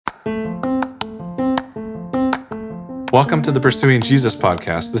Welcome to the Pursuing Jesus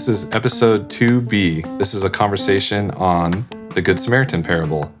podcast. This is episode 2B. This is a conversation on the Good Samaritan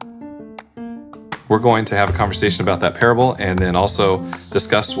parable. We're going to have a conversation about that parable and then also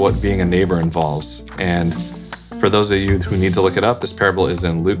discuss what being a neighbor involves. And for those of you who need to look it up, this parable is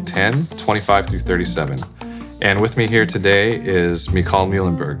in Luke 10, 25 through 37. And with me here today is Michal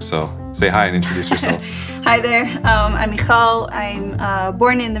Meulenberg. So say hi and introduce yourself. Hi there, I'm Michal. I'm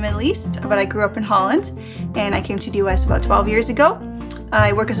born in the Middle East, but I grew up in Holland, and I came to the US about 12 years ago.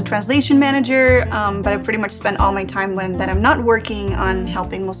 I work as a translation manager, but I pretty much spend all my time when that I'm not working on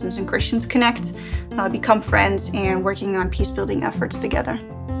helping Muslims and Christians connect, become friends, and working on peace-building efforts together.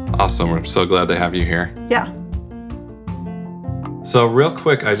 Awesome. I'm so glad to have you here. Yeah. So real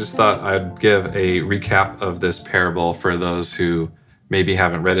quick, I just thought I'd give a recap of this parable for those who maybe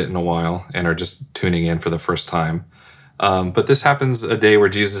haven't read it in a while and are just tuning in for the first time. But this happens a day where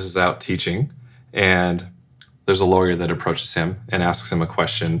Jesus is out teaching, and there's a lawyer that approaches him and asks him a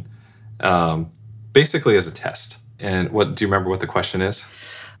question, basically as a test. And do you remember what the question is?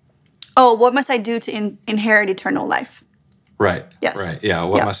 Oh, what must I do to inherit eternal life? Right. Yes. Right. Yeah.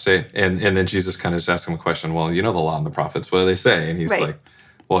 What must I? And then Jesus kind of just asks him a question. Well, you know the law and the prophets. What do they say? And he's like,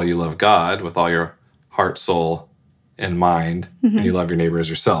 well, you love God with all your heart, soul, and mind, and you love your neighbor as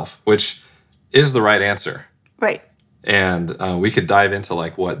yourself, which is the right answer. Right. And we could dive into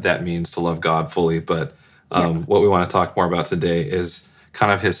like what that means to love God fully. But what we want to talk more about today is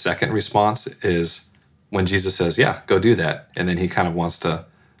kind of his second response is when Jesus says, yeah, go do that. And then he kind of wants to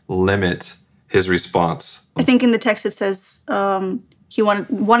limit his response. I think in the text it says he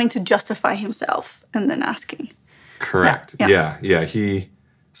wanting to justify himself and then asking. Correct. Yeah.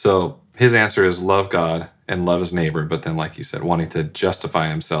 So his answer is love God and love his neighbor. But then, like you said, wanting to justify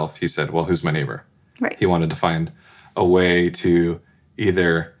himself, he said, well, who's my neighbor? Right. He wanted to find a way to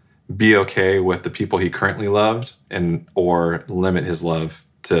either be okay with the people he currently loved or limit his love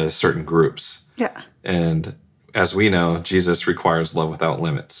to certain groups. Yeah. And as we know, Jesus requires love without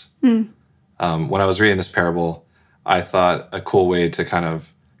limits. When I was reading this parable, I thought a cool way to kind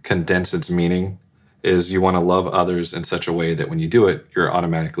of condense its meaning is you want to love others in such a way that when you do it, you're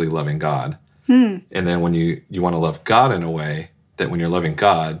automatically loving God. And then when you want to love God in a way that when you're loving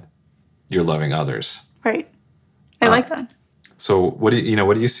God, you're loving others. Right. I like that. So what do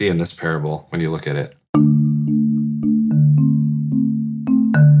you see in this parable when you look at it?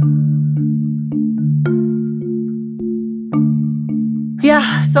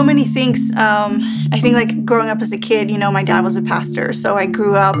 Yeah, so many things. I think like growing up as a kid, my dad was a pastor, so I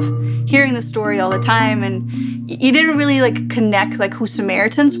grew up hearing the story all the time, and you didn't really like connect like who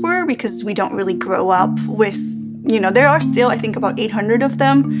Samaritans were because we don't really grow up with, there are still, I think, about 800 of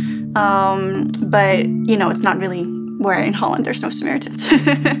them, but, it's not really where in Holland there's no Samaritans.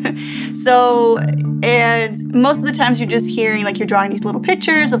 So, and most of the times you're just hearing, like you're drawing these little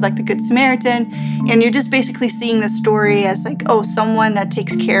pictures of like the Good Samaritan, and you're just basically seeing the story as like, oh, someone that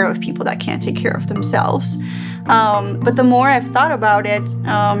takes care of people that can't take care of themselves. But the more I've thought about it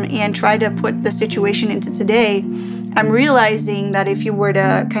and tried to put the situation into today, I'm realizing that if you were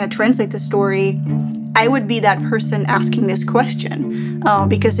to kind of translate the story, I would be that person asking this question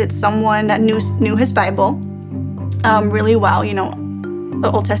because it's someone that knew his Bible really well, the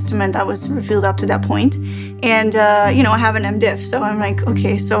Old Testament that was revealed up to that point. And, I have an MDiv, so I'm like,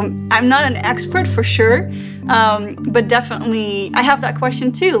 okay, so I'm not an expert for sure, but definitely I have that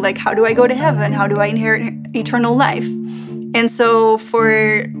question too. Like, how do I go to heaven? How do I inherit eternal life? And so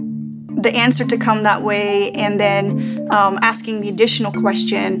for the answer to come that way and then asking the additional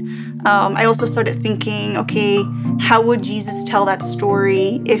question, I also started thinking, okay, how would Jesus tell that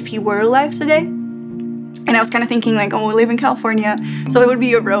story if he were alive today? And I was kind of thinking like, oh, we live in California, so it would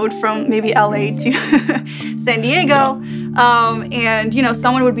be a road from maybe LA to San Diego. And,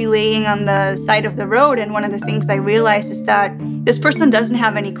 someone would be laying on the side of the road. And one of the things I realized is that this person doesn't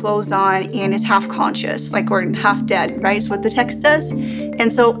have any clothes on and is half conscious, or half dead, right? Is what the text says.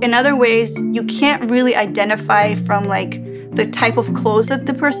 And so in other ways, you can't really identify from like the type of clothes that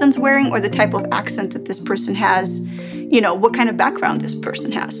the person's wearing or the type of accent that this person has, what kind of background this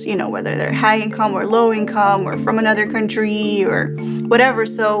person has, whether they're high income or low income or from another country or whatever.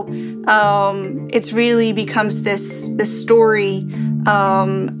 So it's really becomes this story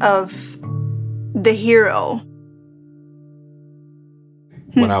of the hero.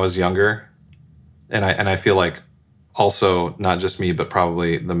 When I was younger, and I feel like also not just me, but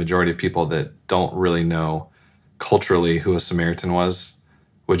probably the majority of people that don't really know culturally who a Samaritan was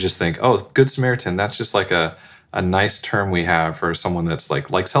would just think, oh, Good Samaritan, that's just like a nice term we have for someone that's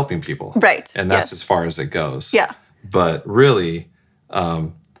likes helping people. Right. And that's as far as it goes. Yeah. But really,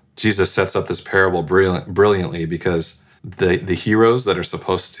 Jesus sets up this parable brilliantly because the heroes that are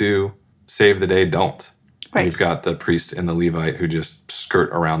supposed to save the day don't. Right. You've got the priest and the Levite who just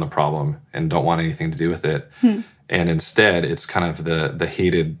skirt around the problem and don't want anything to do with it. And instead, it's kind of the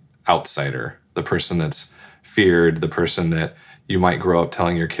hated outsider, the person that's feared, the person that you might grow up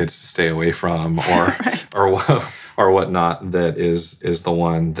telling your kids to stay away from, or or whatnot. That is the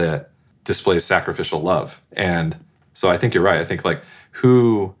one that displays sacrificial love. And so I think you're right. I think like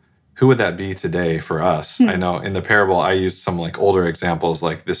who would that be today for us? I know in the parable I used some like older examples.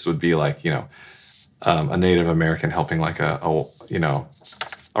 Like this would be like a Native American helping like a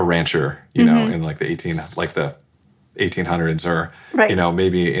rancher, in like the 1800s, or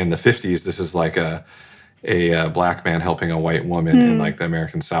maybe in the 50s. This is like a black man helping a white woman in like the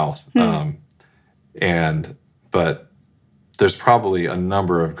American South. But there's probably a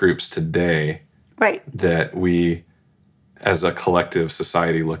number of groups today that we as a collective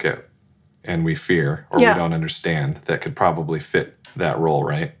society look at and we fear or we don't understand that could probably fit that role,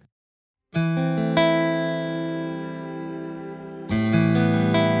 right?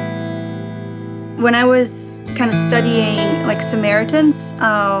 When I was kind of studying like Samaritans,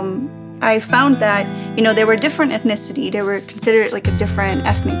 I found that, they were different ethnicity. They were considered like a different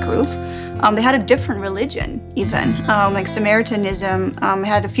ethnic group. They had a different religion even. Like Samaritanism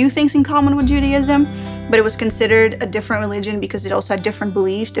had a few things in common with Judaism, but it was considered a different religion because it also had different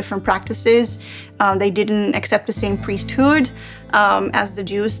beliefs, different practices. They didn't accept the same priesthood as the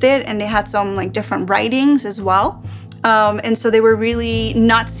Jews did, and they had some like different writings as well. And so they were really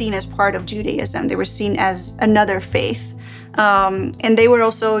not seen as part of Judaism. They were seen as another faith. And they were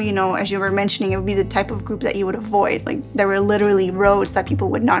also, as you were mentioning, it would be the type of group that you would avoid. Like there were literally roads that people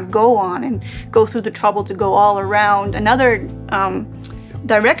would not go on and go through the trouble to go all around another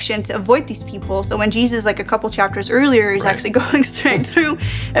direction to avoid these people. So when Jesus, like a couple chapters earlier, is actually going straight through,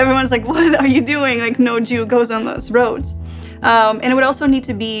 everyone's like, what are you doing? Like no Jew goes on those roads. And it would also need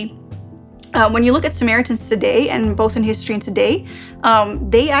to be, when you look at Samaritans today, and both in history and today,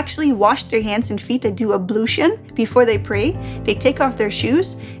 they actually wash their hands and feet. They do ablution before they pray. They take off their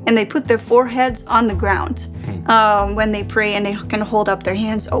shoes and they put their foreheads on the ground when they pray, and they can hold up their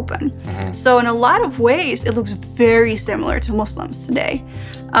hands open. So in a lot of ways, it looks very similar to Muslims today.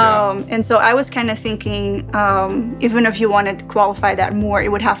 And so I was kind of thinking, even if you wanted to qualify that more, it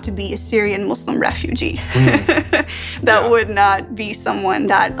would have to be a Syrian Muslim refugee. That would not be someone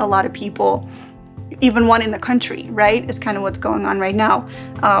that a lot of people even want in the country, right? Is kind of what's going on right now,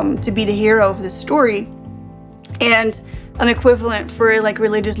 to be the hero of this story. And an equivalent for like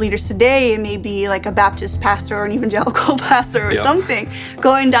religious leaders today, it may be like a Baptist pastor or an evangelical pastor or something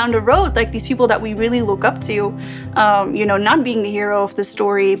going down the road, like these people that we really look up to, not being the hero of the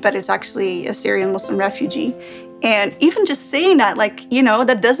story, but it's actually a Syrian Muslim refugee. And even just saying that, like,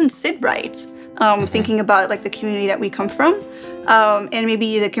 that doesn't sit right. Thinking about like the community that we come from, and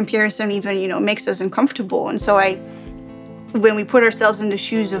maybe the comparison even, makes us uncomfortable. And so when we put ourselves in the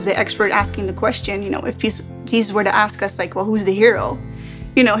shoes of the expert asking the question, if Jesus were to ask us like, well, who's the hero?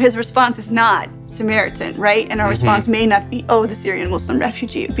 His response is not Samaritan, right? And our response may not be, oh, the Syrian Muslim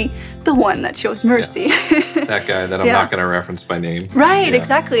refugee. It'd be the one that shows mercy. That guy that I'm not going to reference by name. Right,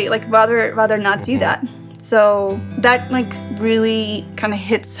 exactly. Like rather not do that. So that like really kind of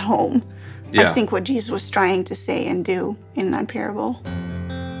hits home. I think what Jesus was trying to say and do in that parable.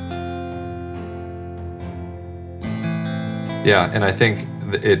 Yeah, and I think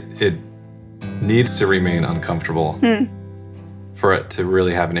it needs to remain uncomfortable for it to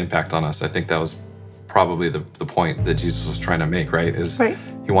really have an impact on us. I think that was probably the point that Jesus was trying to make, right?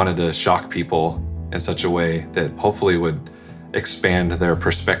 He wanted to shock people in such a way that hopefully would expand their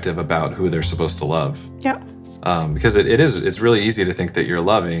perspective about who they're supposed to love. Yeah. Because it's really easy to think that you're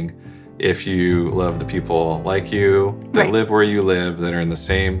loving if you love the people like you, that live where you live, that are in the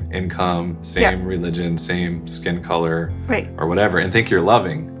same income, same religion, same skin color, or whatever, and think you're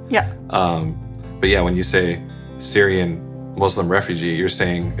loving. Yeah. But yeah, when you say Syrian Muslim refugee, you're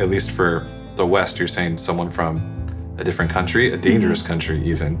saying, at least for the West, you're saying someone from a different country, a dangerous country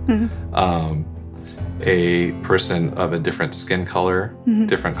even, a person of a different skin color,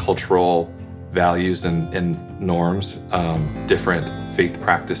 different cultural values and norms, different faith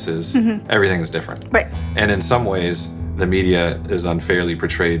practices. Everything is different. Right. And in some ways, the media has unfairly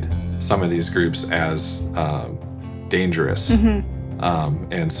portrayed some of these groups as dangerous.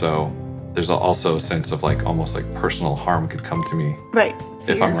 And so there's also a sense of like almost like personal harm could come to me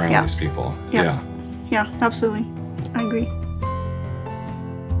if I'm around these people. Yeah, absolutely. I agree.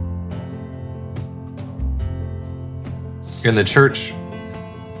 In the church,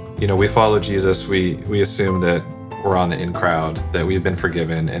 we follow Jesus. We assume that we're on the in crowd, that we've been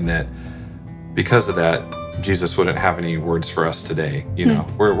forgiven, and that because of that, Jesus wouldn't have any words for us today. You know,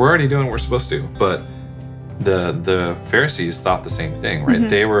 we're already doing what we're supposed to. But the Pharisees thought the same thing, right?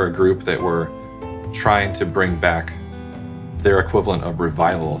 They were a group that were trying to bring back their equivalent of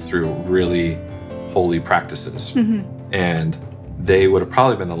revival through really holy practices. And they would have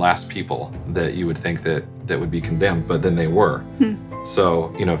probably been the last people that you would think that would be condemned, but then they were.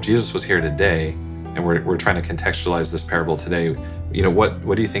 So, you know, if Jesus was here today and we're trying to contextualize this parable today, you know,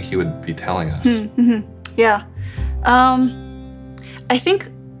 what do you think he would be telling us? Yeah. I think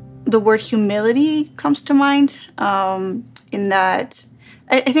the word humility comes to mind, in that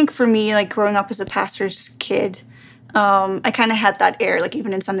I think for me, like growing up as a pastor's kid, I kind of had that air, like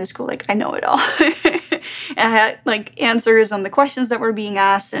even in Sunday school, like I know it all. I had like answers on the questions that were being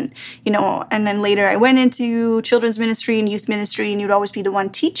asked, and you know, and then later I went into children's ministry and youth ministry, and you'd always be the one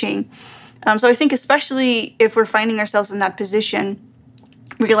teaching. So I think especially if we're finding ourselves in that position,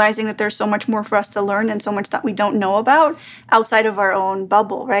 realizing that there's so much more for us to learn and so much that we don't know about outside of our own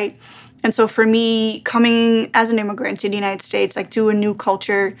bubble, right? And so for me, coming as an immigrant to the United States, like to a new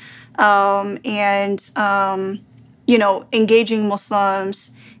culture, you know, engaging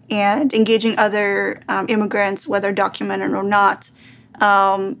Muslims and engaging other immigrants, whether documented or not,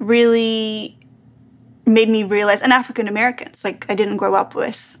 really made me realize, and African Americans, like I didn't grow up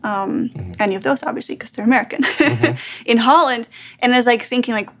with any of those, obviously, because they're American, in Holland. And I was like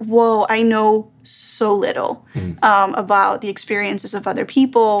thinking like, whoa, I know so little about the experiences of other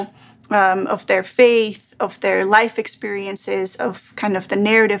people, of their faith, of their life experiences, of kind of the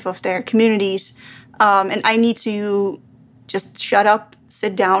narrative of their communities. And I need to just shut up,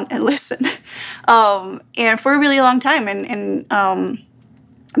 sit down, and listen. And for a really long time, and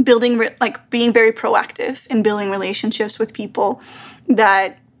being very proactive in building relationships with people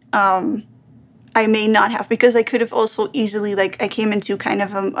that I may not have, because I could have also easily, like I came into kind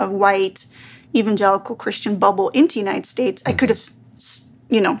of a white evangelical Christian bubble into the United States. I could have,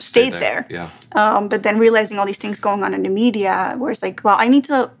 you know, stayed there. Yeah. But then realizing all these things going on in the media, where it's like, well, I need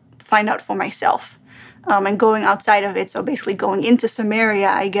to find out for myself. And going outside of it, so basically going into Samaria,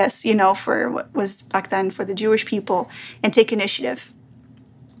 I guess, you know, for what was back then for the Jewish people, and take initiative.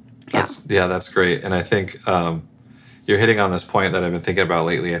 That's great. And I think you're hitting on this point that I've been thinking about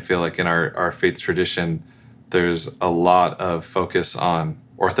lately. I feel like in our faith tradition, there's a lot of focus on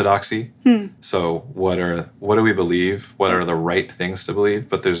orthodoxy. So what do we believe? What are the right things to believe?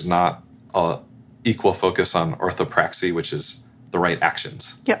 But there's not a equal focus on orthopraxy, which is the right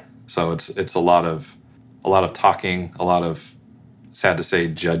actions. Yep. So it's a lot of talking, a lot of, sad to say,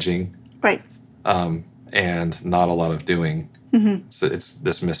 judging. Right. And not a lot of doing. So it's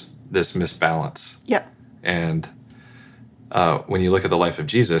this misbalance. Yeah. And when you look at the life of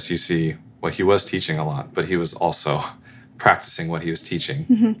Jesus, you see, well, he was teaching a lot, but he was also practicing what he was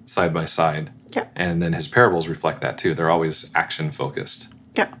teaching side by side. Yeah. And then his parables reflect that too. They're always action focused.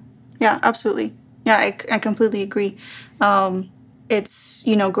 Yeah. Yeah, absolutely. Yeah, I completely agree. It's,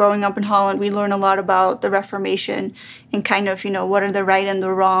 you know, growing up in Holland, we learn a lot about the Reformation and kind of, you know, what are the right and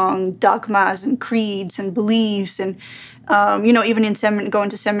the wrong dogmas and creeds and beliefs. And, you know, even in going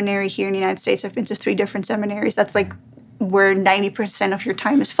to seminary here in the United States, I've been to 3 different seminaries. That's like where 90% of your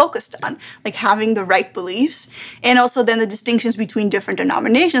time is focused on, like having the right beliefs. And also then the distinctions between different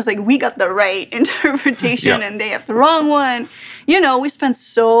denominations, like we got the right interpretation and they have the wrong one. You know, we spend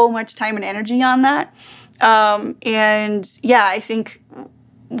so much time and energy on that. And yeah, I think,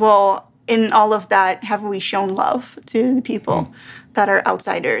 well, in all of that, have we shown love to the people that are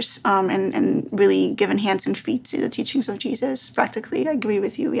outsiders, and really given hands and feet to the teachings of Jesus practically? I agree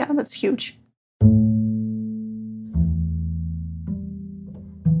with you. Yeah, that's huge.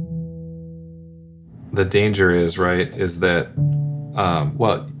 The danger is that,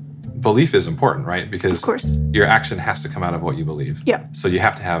 well, belief is important, right? Because of course, your action has to come out of what you believe. Yeah. So you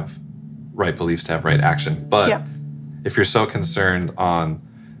have to have right beliefs to have right action. But if you're so concerned on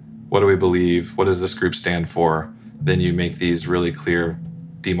what do we believe, what does this group stand for, then you make these really clear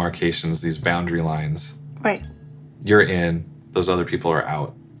demarcations, these boundary lines. Right. You're in, those other people are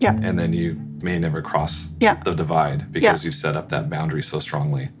out. Yeah. And then you may never cross the divide because you've set up that boundary so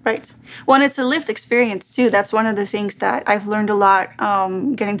strongly. Right. Well, and it's a lived experience too. That's one of the things that I've learned a lot,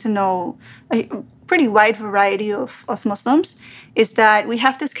 getting to know a pretty wide variety of Muslims, is that we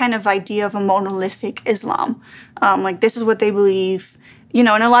have this kind of idea of a monolithic Islam. Like this is what they believe, you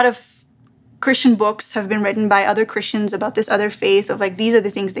know, and a lot of Christian books have been written by other Christians about this other faith of like, these are the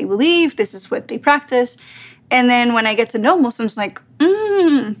things they believe, this is what they practice. And then when I get to know Muslims, like,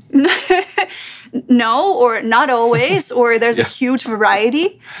 no, or not always, or there's a huge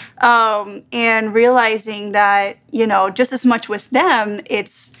variety. And realizing that, just as much with them,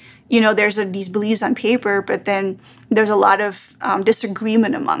 it's, there's these beliefs on paper, but then there's a lot of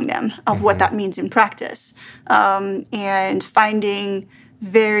disagreement among them of what that means in practice. And finding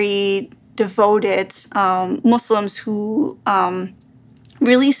very devoted Muslims who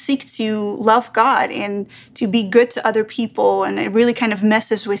really seek to love God and to be good to other people, and it really kind of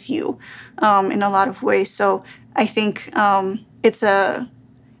messes with you in a lot of ways. So I think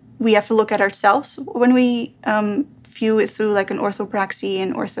we have to look at ourselves when we view it through like an orthopraxy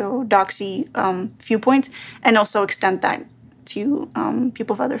and orthodoxy viewpoint, and also extend that to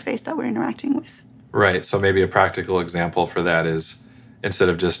people of other faiths that we're interacting with. Right. So maybe a practical example for that is, instead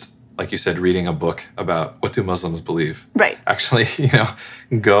of just, like you said, reading a book about what do Muslims believe. Right. Actually,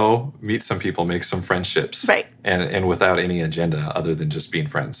 go meet some people, make some friendships. Right. And without any agenda other than just being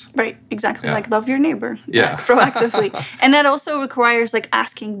friends. Right. Exactly. Yeah. Like love your neighbor. Yeah. Proactively. And that also requires like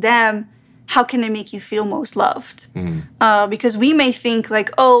asking them, how can I make you feel most loved? Because we may think like,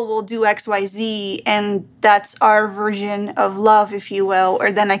 oh, we'll do X, Y, Z, and that's our version of love, if you will.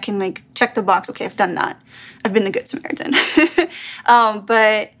 Or then I can like check the box. Okay, I've done that. I've been the Good Samaritan.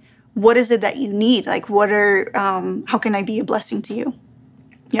 But what is it that you need? Like, how can I be a blessing to you?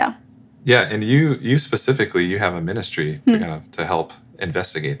 Yeah. Yeah, and you specifically, you have a ministry to help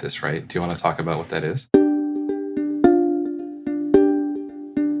investigate this, right? Do you want to talk about what that is?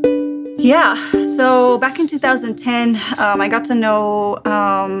 Yeah. So back in 2010, I got to know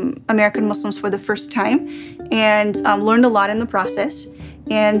American Muslims for the first time, and learned a lot in the process,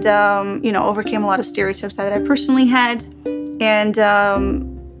 and overcame a lot of stereotypes that I personally had, and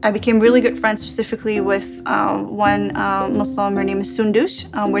I became really good friends specifically with one Muslim. Her name is Sundus.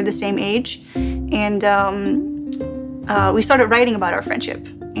 We're the same age. And we started writing about our friendship.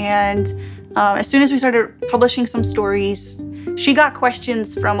 And as soon as we started publishing some stories, she got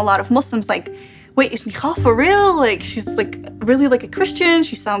questions from a lot of Muslims like, wait, is Michal for real? Like, she's like really like a Christian.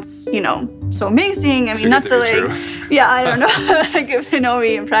 She sounds, so amazing. I mean, not to like, yeah, I don't know, like if they know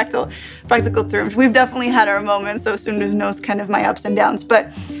me in practical terms. We've definitely had our moments, so Sundus knows kind of my ups and downs.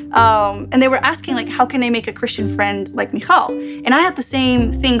 But, and they were asking like, how can I make a Christian friend like Michal? And I had the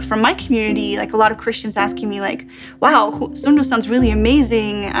same thing from my community, like a lot of Christians asking me like, wow, Sundus sounds really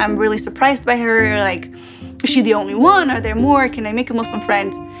amazing. I'm really surprised by her. Like, is she the only one? Are there more? Can I make a Muslim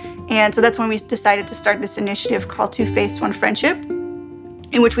friend? And so that's when we decided to start this initiative called Two Faiths, One Friendship,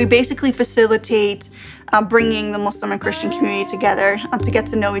 in which we basically facilitate bringing the Muslim and Christian community together to get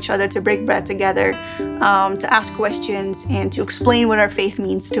to know each other, to break bread together, to ask questions, and to explain what our faith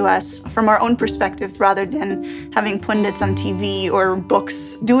means to us from our own perspective rather than having pundits on TV or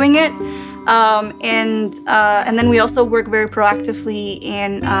books doing it. And then we also work very proactively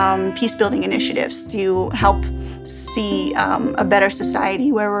in peace-building initiatives to help see a better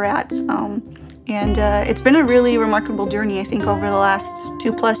society where we're at. And it's been a really remarkable journey, I think, over the last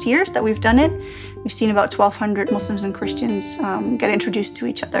 2+ years that we've done it. We've seen about 1,200 Muslims and Christians get introduced to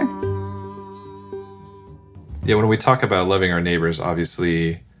each other. Yeah, when we talk about loving our neighbors,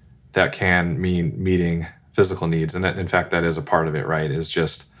 obviously that can mean meeting physical needs. And that, in fact, that is a part of it, right? Is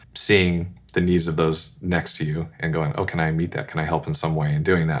just seeing the needs of those next to you and going, oh, can I meet that? Can I help in some way in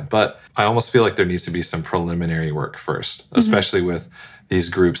doing that? But I almost feel like there needs to be some preliminary work first, especially with these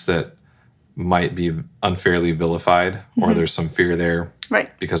groups that might be unfairly vilified, or there's some fear there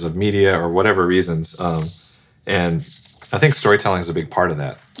because of media or whatever reasons. And I think storytelling is a big part of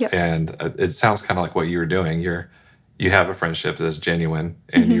that. Yep. And it sounds kind of like what you were doing. You have a friendship that's genuine,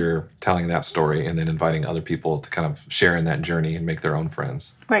 and you're telling that story and then inviting other people to kind of share in that journey and make their own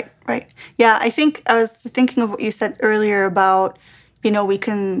friends. Right. Yeah, I think I was thinking of what you said earlier about, we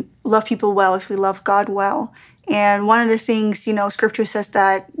can love people well if we love God well. And one of the things, Scripture says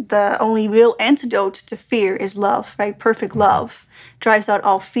that the only real antidote to fear is love, right? Perfect love drives out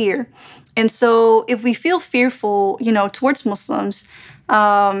all fear. And so if we feel fearful, towards Muslims,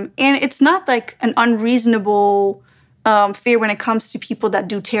 and it's not like an unreasonable fear when it comes to people that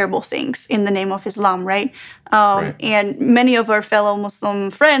do terrible things in the name of Islam, right? And many of our fellow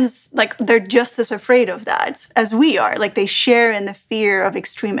Muslim friends, like, they're just as afraid of that as we are. Like, they share in the fear of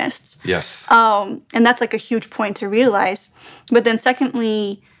extremists. Yes. And that's like a huge point to realize. But then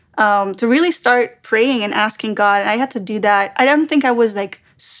secondly, to really start praying and asking God, and I had to do that. I don't think I was like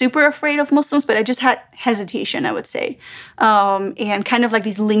super afraid of Muslims, but I just had hesitation, I would say, and kind of like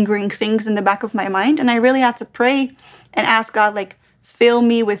these lingering things in the back of my mind. And I really had to pray and ask God, like, fill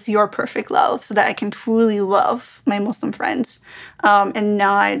me with your perfect love so that I can truly love my Muslim friends and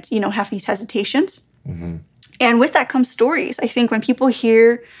not, have these hesitations. And with that comes stories. I think when people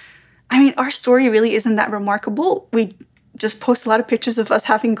hear, our story really isn't that remarkable. We just post a lot of pictures of us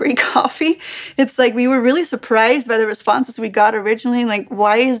having great coffee. It's like we were really surprised by the responses we got originally. Like,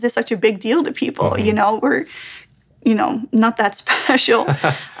 why is this such a big deal to people? We're, not that special.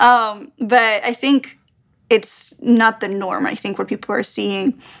 But I think it's not the norm, I think, what people are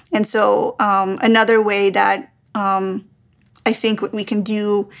seeing. And so another way that I think what we can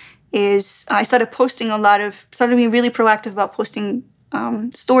do is I started being really proactive about posting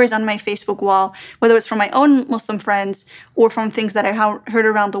stories on my Facebook wall, whether it's from my own Muslim friends or from things that I heard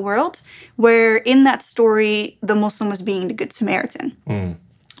around the world, where in that story, the Muslim was being the Good Samaritan.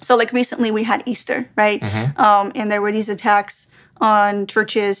 So like recently we had Easter, right? And there were these attacks on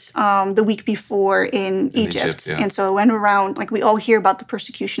churches the week before in Egypt. Yeah. And so it went around, like we all hear about the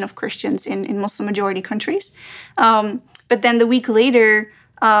persecution of Christians in Muslim majority countries. But then the week later,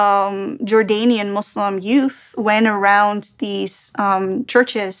 Jordanian Muslim youth went around these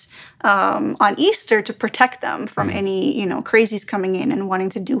churches on Easter to protect them from any, crazies coming in and wanting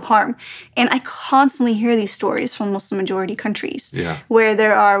to do harm. And I constantly hear these stories from Muslim majority countries where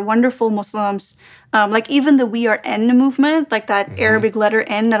there are wonderful Muslims, like even the We Are N movement, like that Arabic letter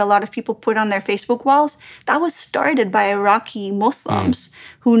N that a lot of people put on their Facebook walls, that was started by Iraqi Muslims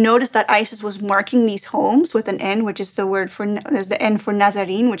who noticed that ISIS was marking these homes with an N, which is there's the N for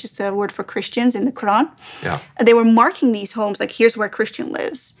Nazarene, which is the word for Christians in the Quran. Yeah. They were marking these homes like, here's where Christian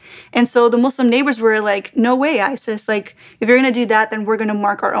lives. And so the Muslim neighbors were like, no way, ISIS. Like, if you're going to do that, then we're going to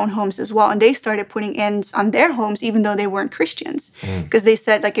mark our own homes as well. And they started putting N's on their homes, even though they weren't Christians. Because they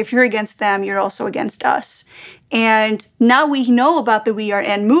said, like, if you're against them, you're also against us. And now we know about the We Are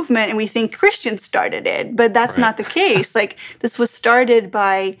N movement and we think Christians started it, but that's not the case. Like, this was started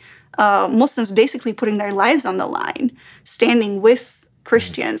by Muslims basically putting their lives on the line, standing with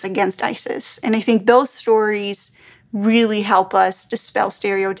Christians against ISIS. And I think those stories really help us dispel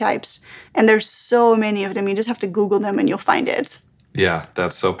stereotypes. And there's so many of them. You just have to Google them and you'll find it. Yeah,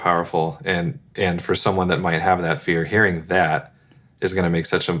 that's so powerful. And for someone that might have that fear, hearing that is going to make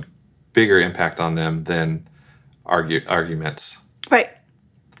such a bigger impact on them than arguments. Right.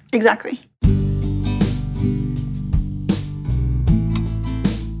 Exactly.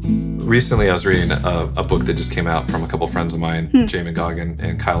 Recently, I was reading a book that just came out from a couple friends of mine, Jamin Goggin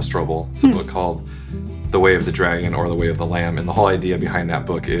and Kyle Strobel. It's a book called The Way of the Dragon or The Way of the Lamb. And the whole idea behind that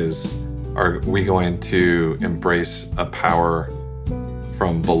book is, are we going to embrace a power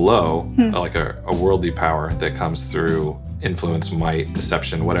from below, like a worldly power that comes through influence, might,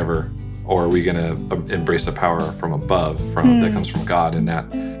 deception, whatever, or are we going to embrace a power from above, that comes from God, and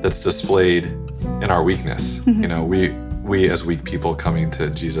that's displayed in our weakness? We as weak people coming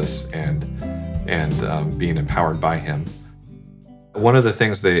to Jesus and being empowered by Him. One of the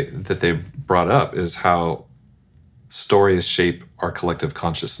things that they brought up is how stories shape our collective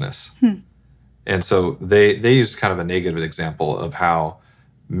consciousness. And so they used kind of a negative example of how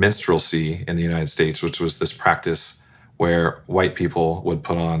minstrelsy in the United States, which was this practice where white people would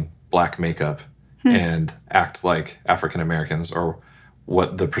put on black makeup and act like African Americans, or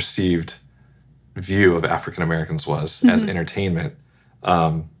what the perceived view of African Americans was as entertainment.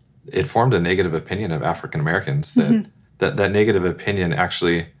 It formed a negative opinion of African Americans that negative opinion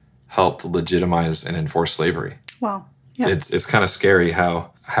actually helped legitimize and enforce slavery. Wow. Yeah. It's kind of scary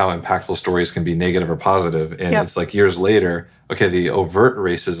how impactful stories can be negative or positive. And it's like years later, okay, the overt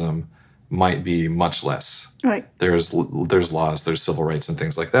racism might be much less. Right. There's laws, there's civil rights and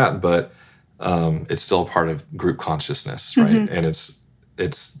things like that, but it's still part of group consciousness, right? And it's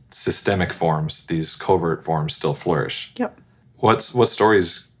systemic forms, these covert forms still flourish. Yep. What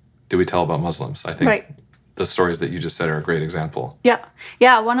stories do we tell about Muslims? I think the stories that you just said are a great example. Yeah.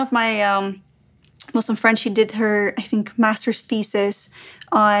 Yeah, one of my Muslim friend, she did her, I think, master's thesis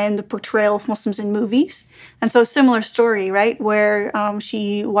on the portrayal of Muslims in movies. And so a similar story, right, where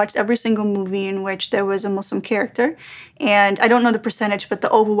she watched every single movie in which there was a Muslim character. And I don't know the percentage, but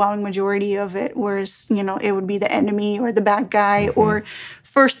the overwhelming majority of it was, it would be the enemy or the bad guy, or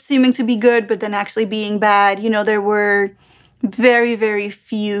first seeming to be good, but then actually being bad. There were very, very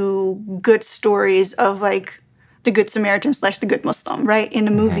few good stories of, like, the Good Samaritan / the Good Muslim, right, in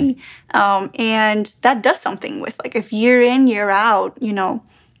the movie. And that does something with, like, if year in, year out,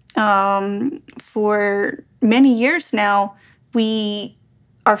 for many years now, we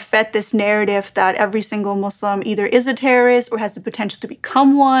are fed this narrative that every single Muslim either is a terrorist or has the potential to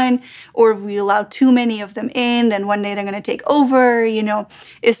become one, or if we allow too many of them in, then one day they're going to take over,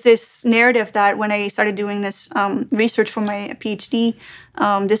 It's this narrative that when I started doing this research for my PhD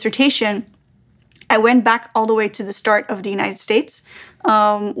dissertation, I went back all the way to the start of the United States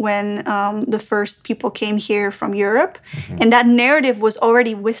when the first people came here from Europe. And that narrative was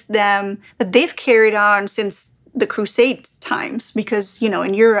already with them that they've carried on since the Crusade times, because,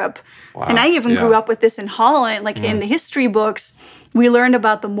 in Europe, and I even grew up with this in Holland, like in the history books, we learned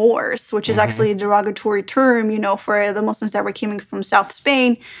about the Moors, which is actually a derogatory term, for the Muslims that were coming from South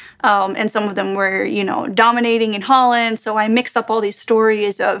Spain. And some of them were, dominating in Holland. So I mixed up all these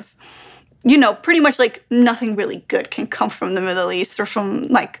stories of, pretty much like nothing really good can come from the Middle East or from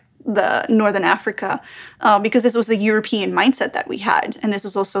like the Northern Africa, because this was the European mindset that we had. And this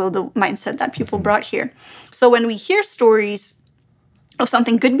was also the mindset that people brought here. So when we hear stories of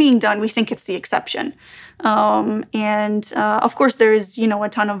something good being done, we think it's the exception. Of course, there is, a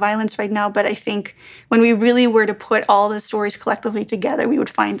ton of violence right now. But I think when we really were to put all the stories collectively together, we would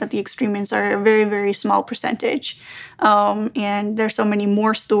find that the extremists are a very, very small percentage. And there's so many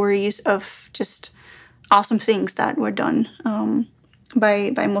more stories of just awesome things that were done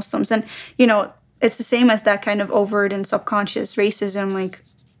by Muslims. And, it's the same as that kind of overt and subconscious racism. Like,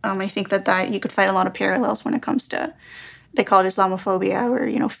 I think that you could find a lot of parallels when it comes to, they call it Islamophobia,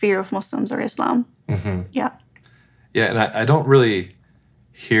 or, fear of Muslims or Islam. Yeah. Yeah, and I don't really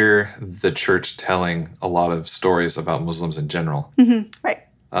hear the church telling a lot of stories about Muslims in general. Right.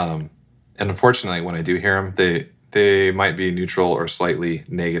 And unfortunately, when I do hear them, they might be neutral or slightly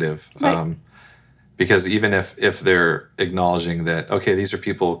negative. Right. Because even if they're acknowledging that, okay, these are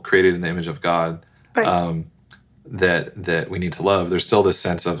people created in the image of God, Right. that we need to love, there's still this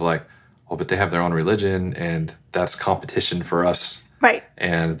sense of like, oh, but they have their own religion, and that's competition for us. Right.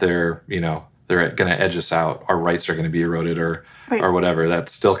 And they're going to edge us out. Our rights are going to be eroded or whatever. That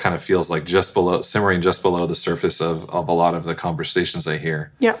still kind of feels like simmering just below the surface of a lot of the conversations I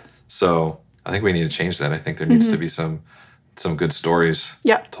hear. Yeah. So I think we need to change that. I think there needs to be some good stories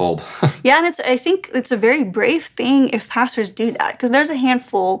told. Yeah, and I think it's a very brave thing if pastors do that, because there's a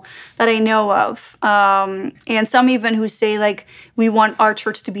handful that I know of, and some even who say, like, we want our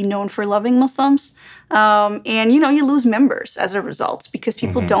church to be known for loving Muslims, and you lose members as a result because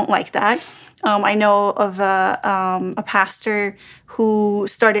people don't like that. I know of a pastor who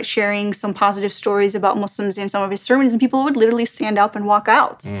started sharing some positive stories about Muslims in some of his sermons, and people would literally stand up and walk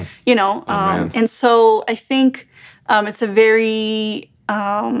out. And so I think it's a very,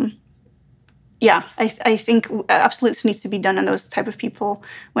 I think absolutely needs to be done, and those type of people,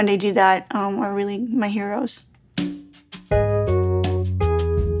 when they do that, are really my heroes.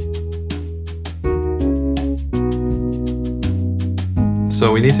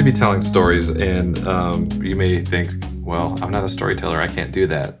 So we need to be telling stories, and you may think, well, I'm not a storyteller, I can't do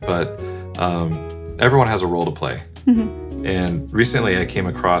that. But everyone has a role to play. And recently I came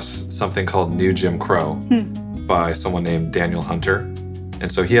across something called New Jim Crow by someone named Daniel Hunter.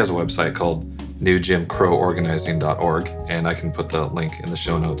 And so he has a website called newjimcroworganizing.org, and I can put the link in the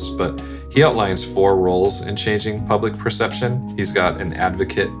show notes. But he outlines 4 roles in changing public perception. He's got an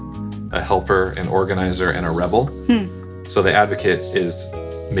advocate, a helper, an organizer, and a rebel. So the advocate is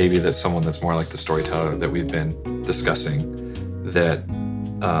maybe that's someone that's more like the storyteller that we've been discussing, that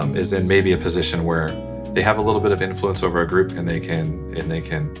is in maybe a position where they have a little bit of influence over a group, and they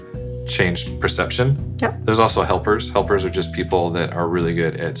can change perception. Yep. There's also helpers. Helpers are just people that are really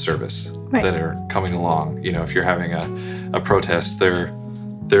good at service, that are coming along. If you're having a protest, they're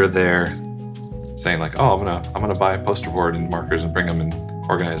there saying like, oh, I'm gonna buy a poster board and markers and bring them and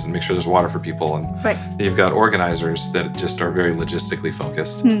organize and make sure there's water for people. And you've got organizers that just are very logistically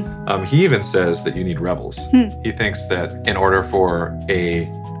focused. He even says that you need rebels. He thinks that in order for a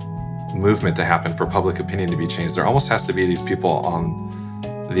movement to happen, for public opinion to be changed, there almost has to be these people on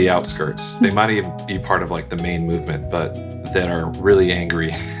the outskirts. They might even be part of like the main movement, but that are really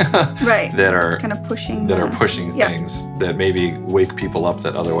angry, that are kind of pushing things that maybe wake people up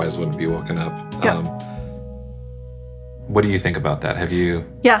that otherwise wouldn't be woken up. What do you think about that? Have you?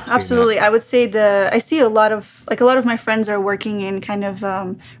 Yeah, absolutely. That? I would say I see a lot of my friends are working in kind of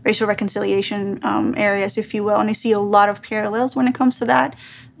racial reconciliation areas, if you will, and I see a lot of parallels when it comes to that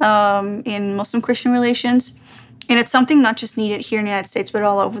in Muslim-Christian relations. And it's something not just needed here in the United States, but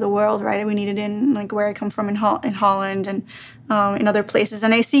all over the world, right? We need it in like where I come from in Holland and in other places.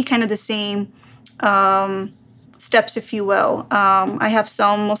 And I see kind of the same steps, if you will. I have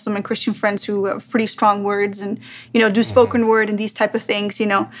some Muslim and Christian friends who have pretty strong words and, do spoken word and these type of things,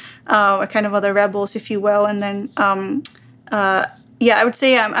 are kind of other rebels, if you will. And then, I would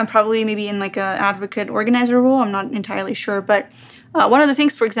say I'm probably maybe in like an advocate organizer role. I'm not entirely sure. But one of the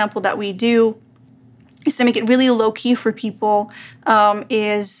things, for example, that we do is to make it really low-key for people,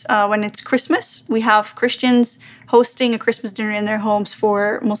 is when it's Christmas, we have Christians hosting a Christmas dinner in their homes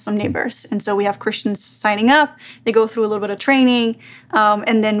for Muslim neighbors. And so we have Christians signing up, they go through a little bit of training,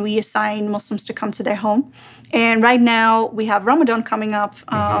 and then we assign Muslims to come to their home. And right now we have Ramadan coming up,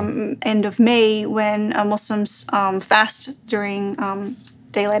 end of May, when Muslims fast during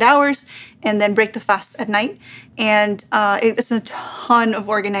daylight hours and then break the fast at night. And it's a ton of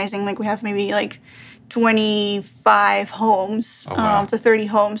organizing. Like we have maybe like 25 homes to 30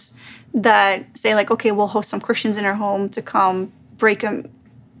 homes that say like, okay, we'll host some Christians in our home to come break break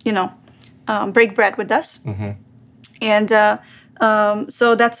bread with us. And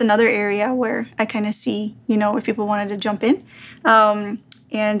so that's another area where I kind of see, if people wanted to jump in,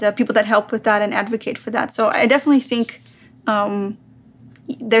 and people that help with that and advocate for that. So I definitely think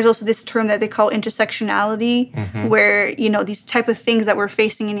there's also this term that they call intersectionality, where, these type of things that we're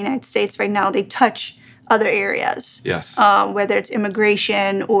facing in the United States right now, they touch other areas. Yes. Whether it's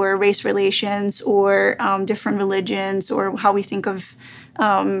immigration or race relations or different religions or how we think of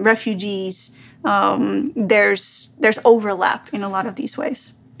refugees. There's overlap in a lot of these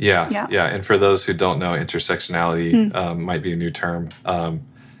ways. Yeah. And for those who don't know, intersectionality might be a new term.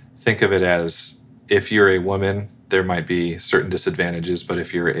 Think of it as if you're a woman, there might be certain disadvantages, but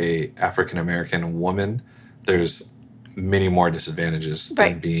if you're a African-American woman, there's many more disadvantages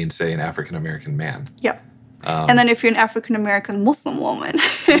than being, say, an African-American man. Yep. And then if you're an African-American Muslim woman,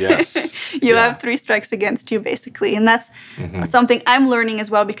 you have 3 strikes against you, basically. And that's something I'm learning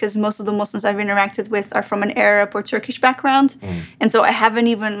as well, because most of the Muslims I've interacted with are from an Arab or Turkish background. And so I haven't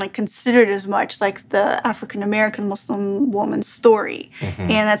even considered as much the African-American Muslim woman's story.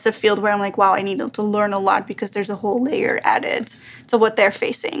 And that's a field where I'm like, wow, I need to learn a lot, because there's a whole layer added to what they're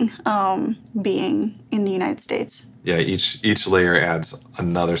facing being in the United States. Yeah, each layer adds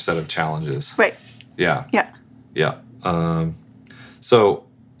another set of challenges. Right. Yeah. Yeah. So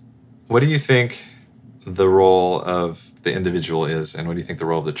what do you think the role of the individual is, and what do you think the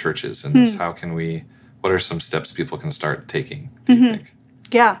role of the church is in this? What are some steps people can start taking, do you think?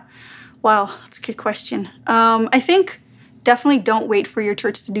 Yeah. Wow, that's a good question. I think definitely don't wait for your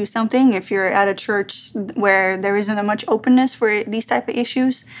church to do something. If you're at a church where there isn't much openness for these type of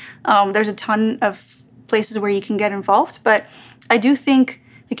issues, there's a ton of places where you can get involved. But I do think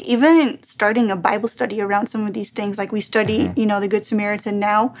even starting a Bible study around some of these things, like we study, the Good Samaritan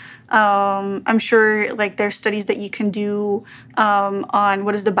now. I'm sure there's studies that you can do on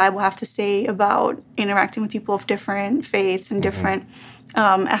what does the Bible have to say about interacting with people of different faiths and different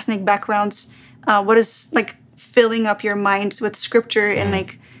ethnic backgrounds. What is filling up your mind with scripture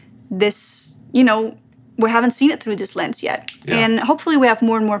and this, we haven't seen it through this lens yet. Yeah. And hopefully we have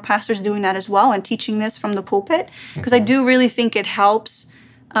more and more pastors doing that as well and teaching this from the pulpit, because I do really think it helps.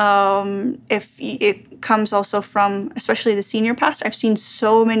 If it comes also from, especially the senior pastor. I've seen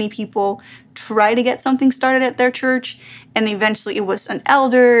so many people try to get something started at their church, and eventually it was an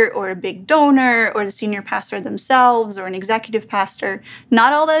elder or a big donor or the senior pastor themselves or an executive pastor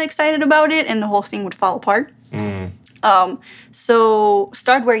not all that excited about it, and the whole thing would fall apart. So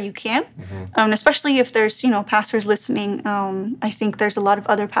start where you can, especially if there's pastors listening. I think there's a lot of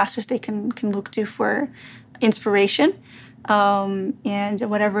other pastors they can look to for inspiration. And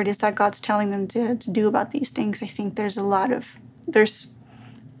whatever it is that God's telling them to do about these things, I think there's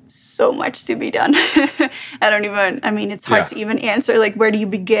so much to be done. It's hard to even answer, where do you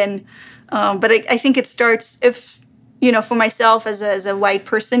begin? But I think it starts, for myself as a white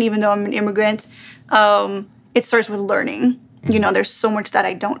person, even though I'm an immigrant, it starts with learning. There's so much that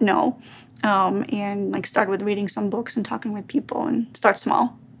I don't know. And start with reading some books and talking with people and start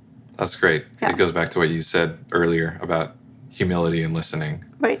small. That's great. Yeah. It goes back to what you said earlier about humility and listening.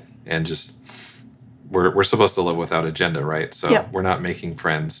 Right. And just, we're supposed to live without agenda, right? So we're not making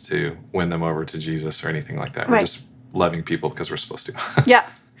friends to win them over to Jesus or anything like that. We're just loving people because we're supposed to. Yeah.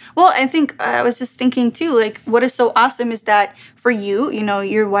 Well, I think I was just thinking too, what is so awesome is that for you,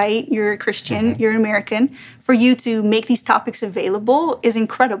 you're white, you're a Christian, you're American, for you to make these topics available is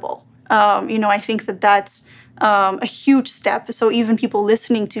incredible. I think that's a huge step. So even people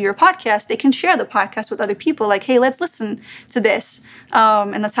listening to your podcast, they can share the podcast with other people. Hey, let's listen to this,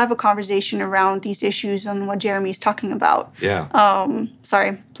 and let's have a conversation around these issues and what Jeremy's talking about. Yeah.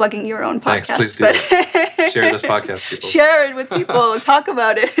 Sorry, plugging your own podcast. Thanks, please do. Share this podcast, people. Share it with people. Talk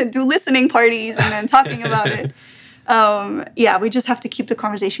about it. Do listening parties and then talking about it. We just have to keep the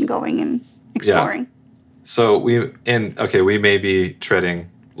conversation going and exploring. Yeah. So we may be treading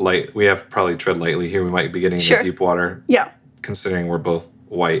light. We have probably tread lightly here. We might be getting into deep water. Yeah. Considering we're both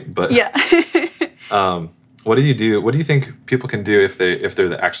white, but What do you do? What do you think people can do if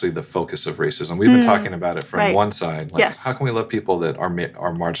they're actually the focus of racism? We've been talking about it from one side. Like, Yes. how can we love people that are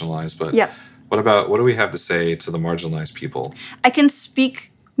marginalized? But Yep. what do we have to say to the marginalized people? I can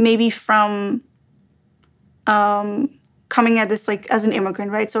speak maybe from coming at this like as an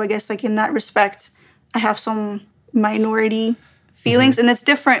immigrant, right? So I guess like in that respect, I have some minority feelings, and it's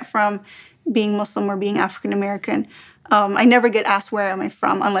different from being Muslim or being African American. I never get asked where am I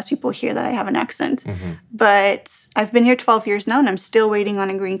from unless people hear that I have an accent. But I've been here 12 years now, and I'm still waiting on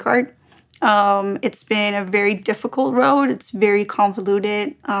a green card. It's been a very difficult road. It's very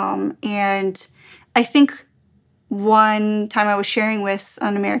convoluted. And I think one time I was sharing with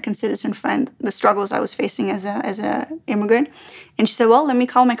an American citizen friend the struggles I was facing as a immigrant. And she said, well, let me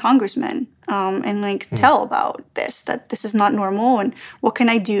call my congressman and like tell about this, that this is not normal, and what can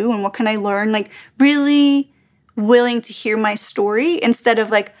I do and what can I learn? Like really willing to hear my story instead of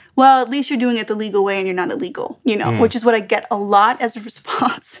like, well, at least you're doing it the legal way and you're not illegal, which is what I get a lot as a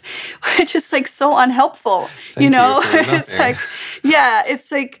response, which is like so unhelpful, It's like,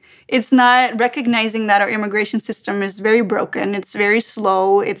 it's like, it's not recognizing that our immigration system is very broken. It's very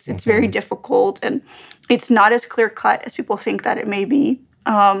slow. It's very difficult, and it's not as clear cut as people think that it may be.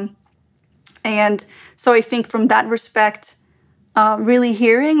 And so I think from that respect, really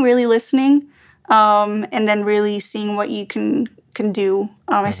hearing, really listening, and then really seeing what you can do.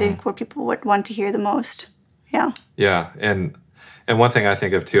 I think what people would want to hear the most. Yeah. Yeah, and one thing I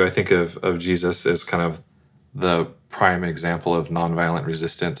think of too, I think of Jesus as kind of the prime example of nonviolent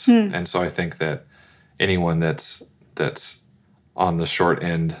resistance, and so I think that anyone that's on the short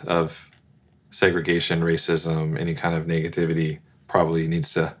end of segregation, racism, any kind of negativity probably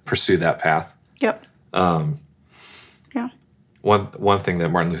needs to pursue that path. Yep. Yeah. One thing that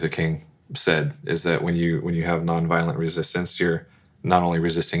Martin Luther King said is that when you have nonviolent resistance, you're not only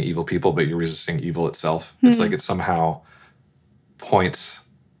resisting evil people, but you're resisting evil itself. It's like it somehow points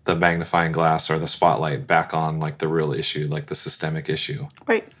the magnifying glass or the spotlight back on like the real issue, like the systemic issue.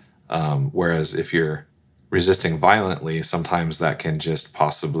 Right. Whereas if you're resisting violently, sometimes that can just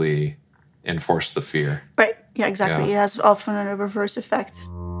possibly enforce the fear. Right. Yeah, exactly. Yeah. It has often a reverse effect.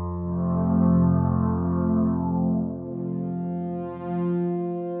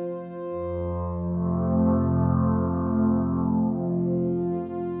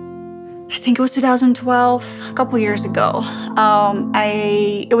 I think it was 2012, a couple years ago.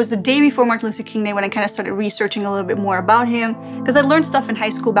 It was the day before Martin Luther King Day when I kind of started researching a little bit more about him, because I learned stuff in high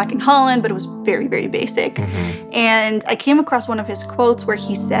school back in Holland, but it was very, very basic. And I came across one of his quotes where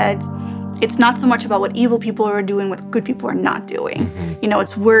he said, it's not so much about what evil people are doing, what good people are not doing.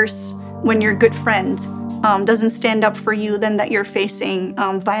 It's worse when your good friend doesn't stand up for you than that you're facing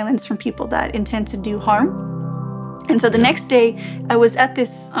violence from people that intend to do harm. And so the next day, I was at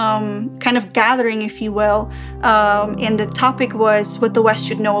this kind of gathering, if you will, and the topic was what the West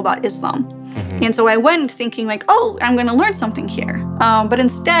should know about Islam. And so I went thinking like, oh, I'm going to learn something here. But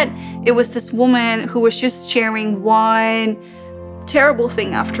instead, it was this woman who was just sharing one terrible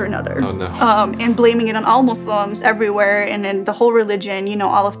thing after another. Oh, no. And blaming it on all Muslims everywhere and then the whole religion,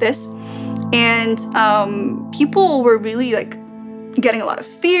 all of this. And people were really like getting a lot of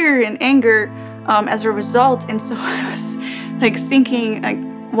fear and anger as a result. And so I was like thinking like,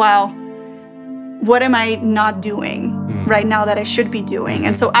 wow, what am I not doing right now that I should be doing?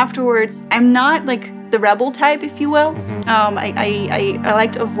 And so afterwards, I'm not like the rebel type, if you will. I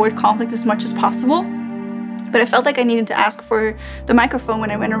like to avoid conflict as much as possible. But I felt like I needed to ask for the microphone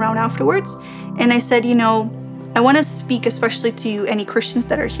when I went around afterwards. And I said, I want to speak especially to any Christians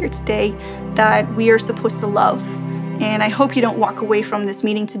that are here today that we are supposed to love. And I hope you don't walk away from this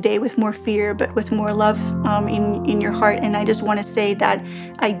meeting today with more fear, but with more love in your heart. And I just want to say that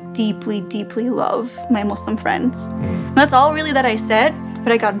I deeply, deeply love my Muslim friends. And that's all really that I said,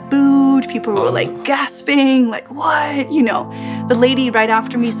 but I got booed. People were like gasping, like, what? The lady right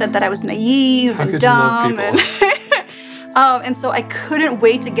after me said that I was naive and dumb. And so I couldn't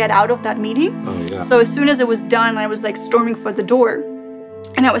wait to get out of that meeting. So as soon as it was done, I was like storming for the door.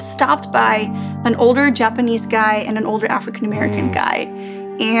 And I was stopped by an older Japanese guy and an older African-American guy.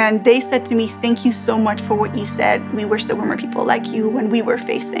 And they said to me, thank you so much for what you said. We wish there were more people like you when we were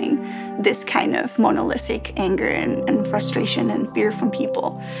facing this kind of monolithic anger and frustration and fear from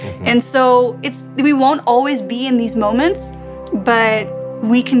people. And so we won't always be in these moments, but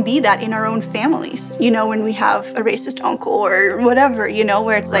we can be that in our own families, when we have a racist uncle or whatever,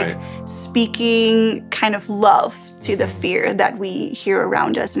 where it's like speaking kind of love to the fear that we hear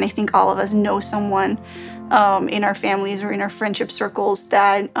around us. And I think all of us know someone in our families or in our friendship circles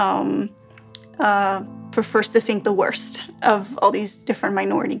that prefers to think the worst of all these different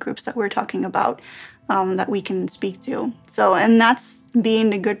minority groups that we're talking about. that we can speak to. So, and that's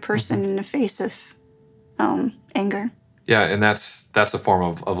being the good person in the face of anger. Yeah, and that's a form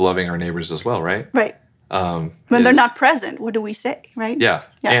of loving our neighbors as well, right? Right. When they're not present, what do we say, right? Yeah.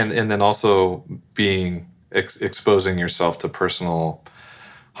 And then also being exposing yourself to personal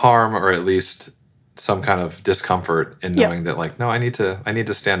harm, or at least some kind of discomfort in knowing that, like, no, I need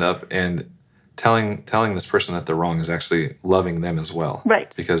to stand up, and telling this person that they're wrong is actually loving them as well,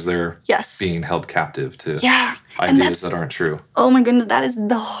 right? Because they're being held captive to ideas that aren't true. Oh my goodness, that is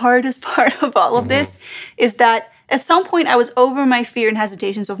the hardest part of all of this, is that at some point I was over my fear and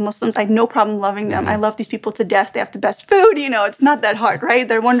hesitations of Muslims. I had no problem loving them. I love these people to death. They have the best food. It's not that hard, right?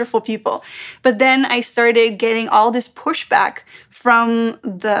 They're wonderful people. But then I started getting all this pushback from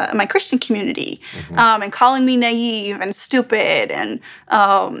my Christian community, and calling me naive and stupid and,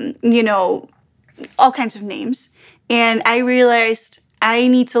 all kinds of names. And I realized I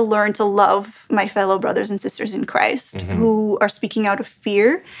need to learn to love my fellow brothers and sisters in Christ who are speaking out of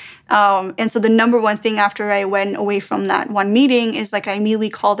fear. And so the number one thing after I went away from that one meeting is, like, I immediately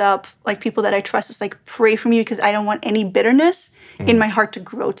called up, like, people that I trust. It's like, pray for me, because I don't want any bitterness in my heart to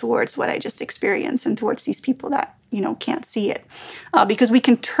grow towards what I just experienced and towards these people that, can't see it. Because we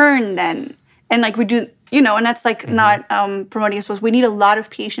can turn then, and, like, we do, and that's, like, not promoting us. We need a lot of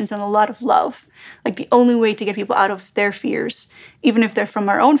patience and a lot of love. Like, the only way to get people out of their fears, even if they're from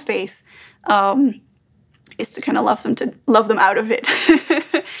our own faith, is to kind of love them out of it.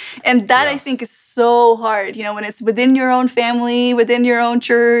 And that, I think, is so hard, when it's within your own family, within your own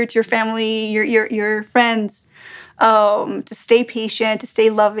church, your family, your friends, to stay patient, to stay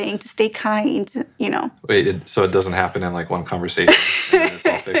loving, to stay kind, Wait, so it doesn't happen in, like, one conversation and then it's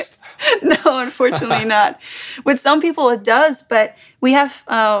all fixed? No, unfortunately not. With some people it does, but we have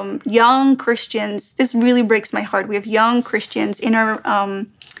young Christians. This really breaks my heart. We have young Christians in our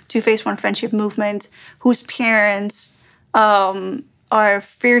Two-Faced One Friendship movement whose parents are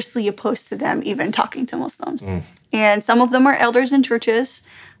fiercely opposed to them even talking to Muslims. And some of them are elders in churches.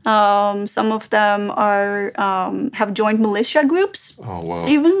 Some of them are have joined militia groups. Oh, wow.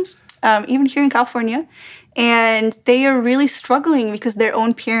 Even here in California. And they are really struggling because their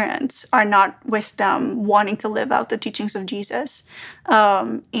own parents are not with them, wanting to live out the teachings of Jesus.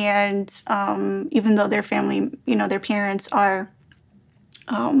 And even though their family, their parents are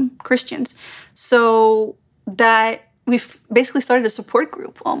Christians. So that we've basically started a support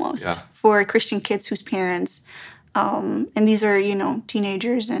group almost for Christian kids whose parents, and these are,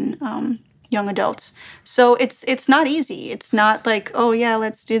 teenagers and young adults. So it's not easy. It's not like, oh yeah,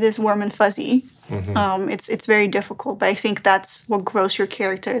 let's do this warm and fuzzy. It's very difficult, but I think that's what grows your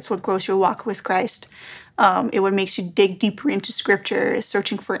character. It's what grows your walk with Christ. It what makes you dig deeper into Scripture,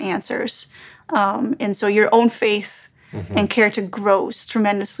 searching for answers. And so your own faith and character grows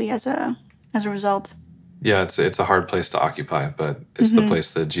tremendously as a result. Yeah, it's a hard place to occupy, but it's the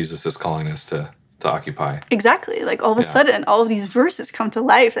place that Jesus is calling us to occupy. Exactly. Like, all of a sudden, all of these verses come to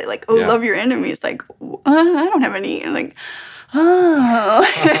life. They're like, love your enemies. Like, I don't have any. And like, oh.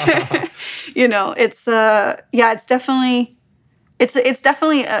 It's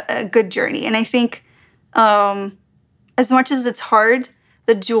definitely a good journey. And I think as much as it's hard,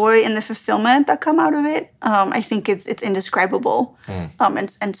 the joy and the fulfillment that come out of it, I think it's indescribable,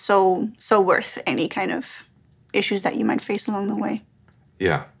 and so worth any kind of issues that you might face along the way.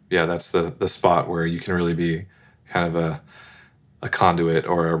 Yeah, that's the spot where you can really be kind of a conduit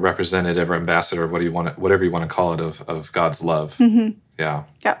or a representative or ambassador, whatever you want to call it, of God's love. Yeah,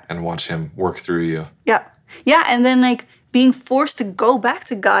 and watch Him work through you. Yeah, and then, like, being forced to go back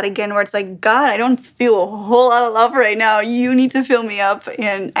to God again, where it's like, God, I don't feel a whole lot of love right now. You need to fill me up,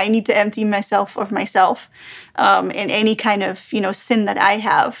 and I need to empty myself of myself, and any kind of, sin that I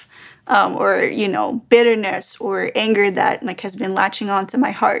have, or, bitterness or anger that, like, has been latching onto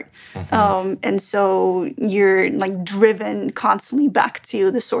my heart. And so you're, like, driven constantly back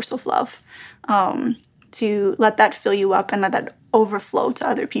to the source of love, to let that fill you up and let that overflow to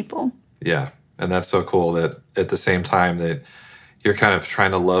other people. Yeah. And that's so cool that at the same time that you're kind of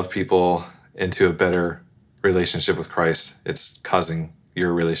trying to love people into a better relationship with Christ, it's causing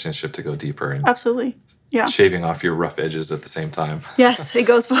your relationship to go deeper. And absolutely. Yeah. Shaving off your rough edges at the same time. Yes, it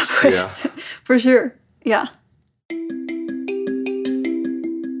goes both ways. For sure. Yeah.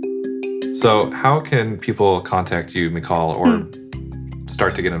 So how can people contact you, Michal, or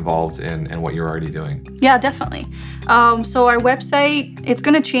start to get involved in what you're already doing? Yeah, definitely. So our website, it's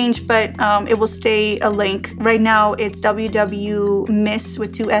going to change, but it will stay a link. Right now, it's www.miss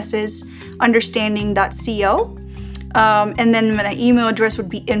with 2 S's, understanding.co. And then my email address would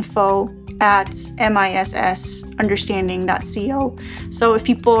be info at missunderstanding.co. So if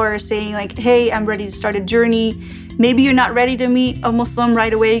people are saying like, hey, I'm ready to start a journey, maybe you're not ready to meet a Muslim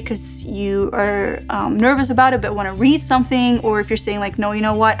right away because you are nervous about it but want to read something, or if you're saying like, no, you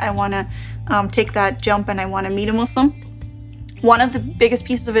know what, I want to take that jump and I want to meet a Muslim. One of the biggest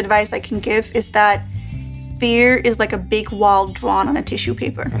pieces of advice I can give is that fear is like a big wall drawn on a tissue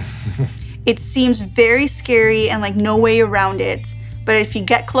paper. It seems very scary and like no way around it. But if you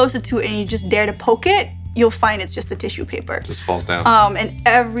get closer to it and you just dare to poke it, you'll find it's just a tissue paper. It just falls down. And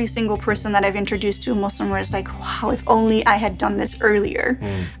every single person that I've introduced to a Muslim is like, wow, if only I had done this earlier.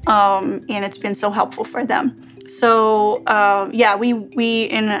 And it's been so helpful for them. So we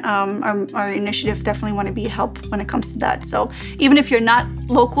in our initiative definitely want to be a help when it comes to that. So even if you're not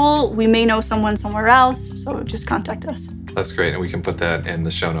local, we may know someone somewhere else. So just contact us. That's great. And we can put that in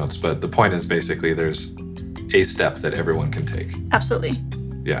the show notes. But the point is basically there's a step that everyone can take. Absolutely.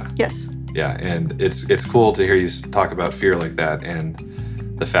 Yeah. Yes. Yeah. And it's cool to hear you talk about fear like that, and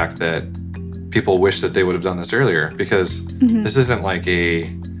the fact that people wish that they would have done this earlier, because this isn't like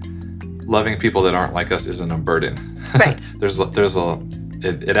loving people that aren't like us isn't a burden. Right.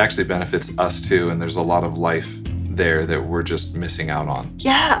 It actually benefits us too. And there's a lot of life there that we're just missing out on.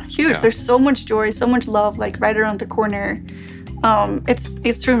 Yeah, huge. Yeah. There's so much joy, so much love, like right around the corner. It's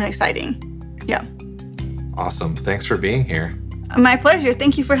extremely exciting. Yeah. Awesome. Thanks for being here. My pleasure.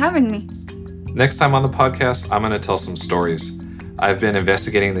 Thank you for having me. Next time on the podcast, I'm going to tell some stories. I've been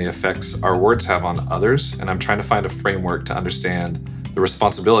investigating the effects our words have on others, and I'm trying to find a framework to understand the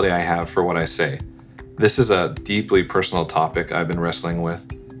responsibility I have for what I say. This is a deeply personal topic I've been wrestling with,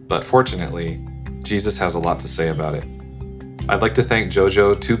 but fortunately, Jesus has a lot to say about it. I'd like to thank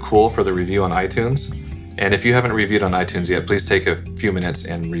Jojo Too Cool for the review on iTunes. And if you haven't reviewed on iTunes yet, please take a few minutes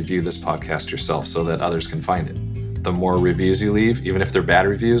and review this podcast yourself so that others can find it. The more reviews you leave, even if they're bad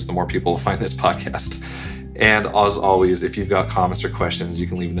reviews, the more people will find this podcast. And as always, if you've got comments or questions, you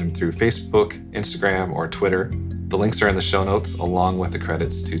can leave them through Facebook, Instagram, or Twitter. The links are in the show notes along with the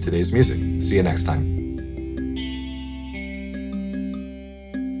credits to today's music. See you next time.